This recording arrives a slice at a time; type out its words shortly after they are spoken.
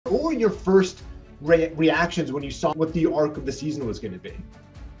What were your first reactions when you saw what the arc of the season was going to be?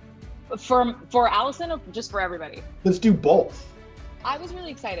 For Allison, or just for everybody? Let's do both. I was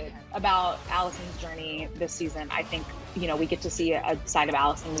really excited about Allison's journey this season. I think, you know, we get to see a side of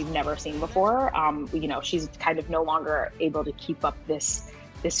Allison we've never seen before. You know, she's kind of no longer able to keep up this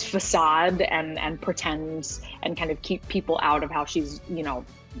facade and pretend and kind of keep people out of how she's, you know,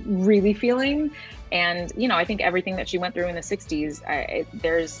 really feeling. And, you know, I think everything that she went through in the 60s,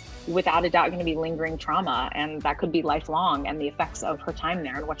 there's without a doubt going to be lingering trauma, and that could be lifelong, and the effects of her time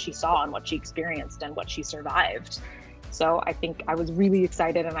there and what she saw and what she experienced and what she survived. So I think I was really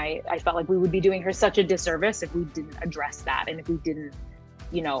excited, and I felt like we would be doing her such a disservice if we didn't address that, and if we didn't,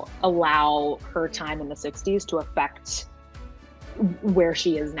 you know, allow her time in the 60s to affect where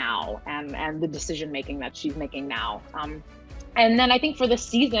she is now and the decision making that she's making now. And then I think for this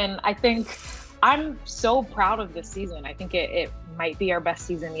season, I think I'm so proud of this season. I think it might be our best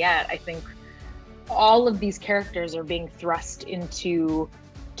season yet. I think all of these characters are being thrust into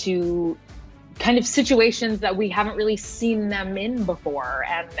kind of situations that we haven't really seen them in before,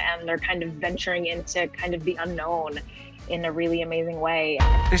 and they're kind of venturing into kind of the unknown in a really amazing way.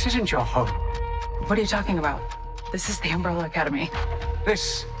 This isn't your home. What are you talking about? This is the Umbrella Academy.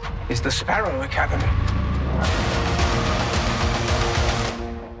 This is the Sparrow Academy.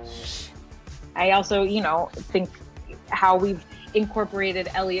 I also, you know, think how we've incorporated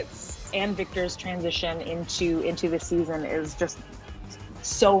Elliot's and Victor's transition into the season is just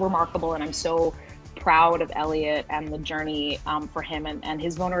so remarkable, and I'm so proud of Elliot and the journey for him and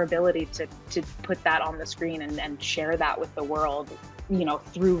his vulnerability to put that on the screen and share that with the world, you know,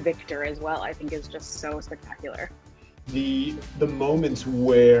 through Victor as well. I think is just so spectacular. The moments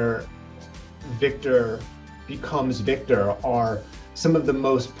where Victor becomes Victor are some of the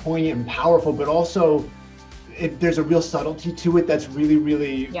most poignant and powerful, but also there's a real subtlety to it that's really,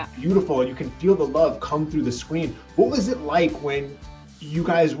 really beautiful, and you can feel the love come through the screen. What was it like when you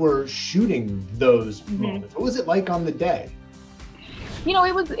guys were shooting those moments? What was it like on the day? You know,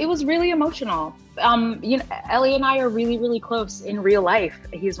 it was really emotional. You know, Elliot and I are really, really close in real life.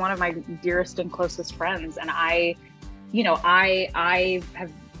 He's one of my dearest and closest friends, and I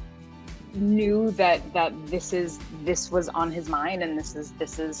have knew that this was on his mind, and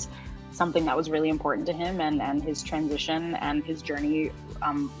this is something that was really important to him, and his transition and his journey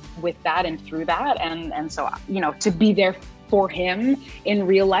with that and through that, and so, you know, to be there for him in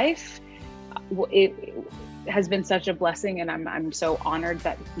real life, it has been such a blessing, and I'm so honored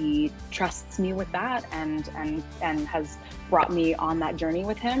that he trusts me with that and has brought me on that journey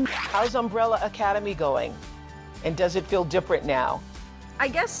with him. How's Umbrella Academy going? And does it feel different now? I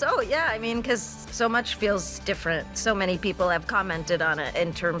guess so, yeah. I mean, because so much feels different. So many people have commented on it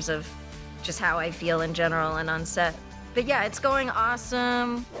in terms of just how I feel in general and on set. But yeah, it's going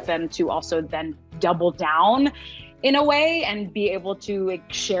awesome. Then to also then double down in a way and be able to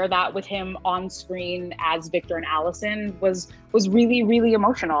share that with him on screen as Victor and Allison was really, really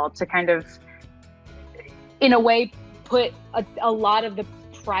emotional, to kind of, in a way, put a lot of the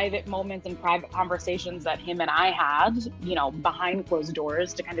private moments and private conversations that him and I had, you know, behind closed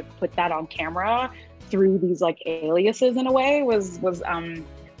doors, to kind of put that on camera through these like aliases in a way was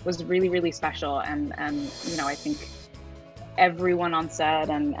really, really special. And you know, I think everyone on set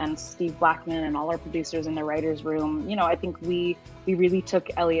and Steve Blackman and all our producers in the writers room, you know, I think we really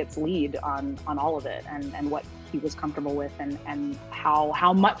took Elliot's lead on all of it, and what he was comfortable with, and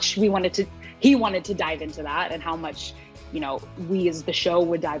how much he wanted to dive into that, and how much, you know, we as the show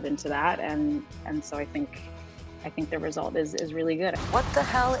would dive into that, and so I think the result is really good. What the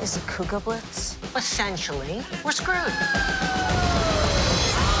hell is a Cougar Blitz? Essentially, we're screwed.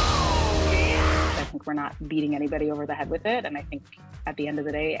 I think we're not beating anybody over the head with it, and I think at the end of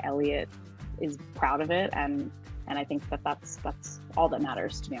the day, Elliot is proud of it, and I think that's all that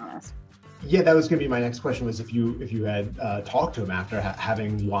matters, to be honest. Yeah, that was going to be my next question, was if you had talked to him after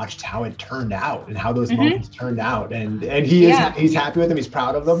having watched how it turned out and how those moments turned out, and he's happy with them, he's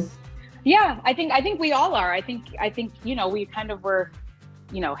proud of them. Yeah, I think we all are. I think you know, we kind of were,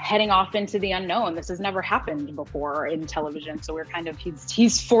 you know, heading off into the unknown. This has never happened before in television, so we're kind of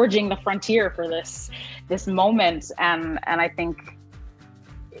he's forging the frontier for this moment, and I think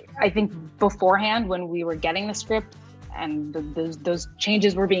beforehand, when we were getting the script and those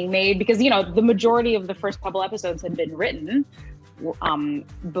changes were being made, because, you know, the majority of the first couple episodes had been written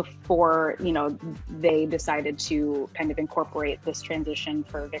before, you know, they decided to kind of incorporate this transition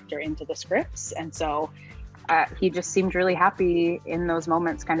for Victor into the scripts. And so he just seemed really happy in those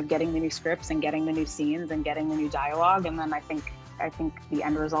moments, kind of getting the new scripts and getting the new scenes and getting the new dialogue. And then I think the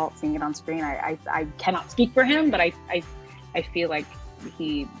end result, seeing it on screen, I cannot speak for him, but I feel like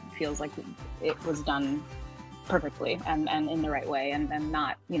he feels like it was done perfectly and in the right way, and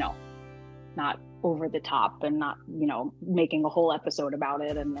not, not over the top, and not, making a whole episode about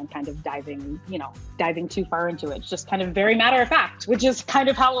it and kind of diving too far into it. It's just kind of very matter of fact, which is kind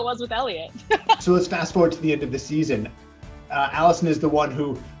of how it was with Elliot. So let's fast forward to the end of the season. Allison is the one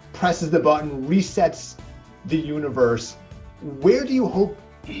who presses the button, resets the universe. Where do you hope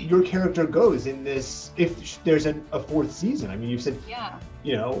your character goes in this, if there's a fourth season? I mean, you said,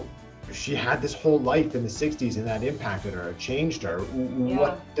 she had this whole life in the 60s and that impacted her, it changed her. Yeah.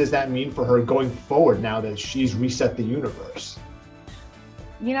 What does that mean for her going forward now that she's reset the universe?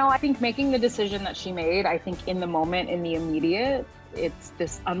 I think making the decision that she made, I think in the moment, in the immediate, it's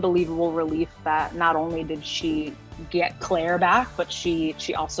this unbelievable relief that not only did she get Claire back, but she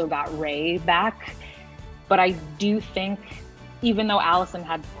also got Ray back. But I do think, even though Allison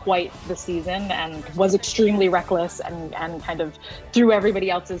had quite the season and was extremely reckless and kind of threw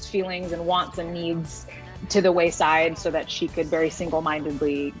everybody else's feelings and wants and needs to the wayside so that she could very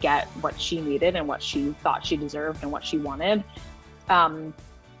single-mindedly get what she needed and what she thought she deserved and what she wanted,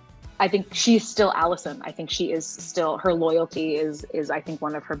 I think she's still Allison. I think she is still, her loyalty is I think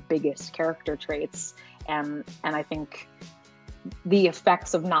one of her biggest character traits. And I think the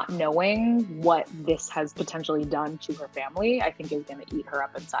effects of not knowing what this has potentially done to her family, I think is going to eat her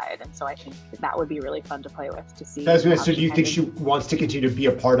up inside. And so I think that would be really fun to play with, to see. So do you think she wants to continue to be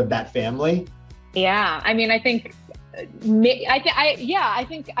a part of that family? Yeah, I mean, I think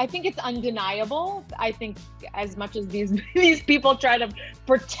it's undeniable. I think as much as these people try to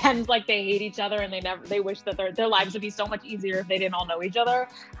pretend like they hate each other and they wish that their lives would be so much easier if they didn't all know each other,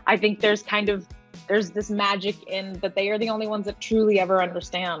 I think there's this magic in that they are the only ones that truly ever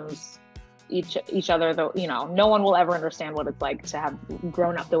understand each other, though. No one will ever understand what it's like to have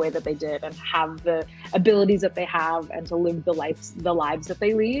grown up the way that they did and have the abilities that they have and to live the lives that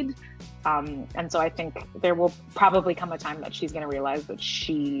they lead. And so I think there will probably come a time that she's going to realize that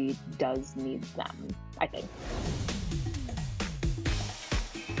she does need them, I think.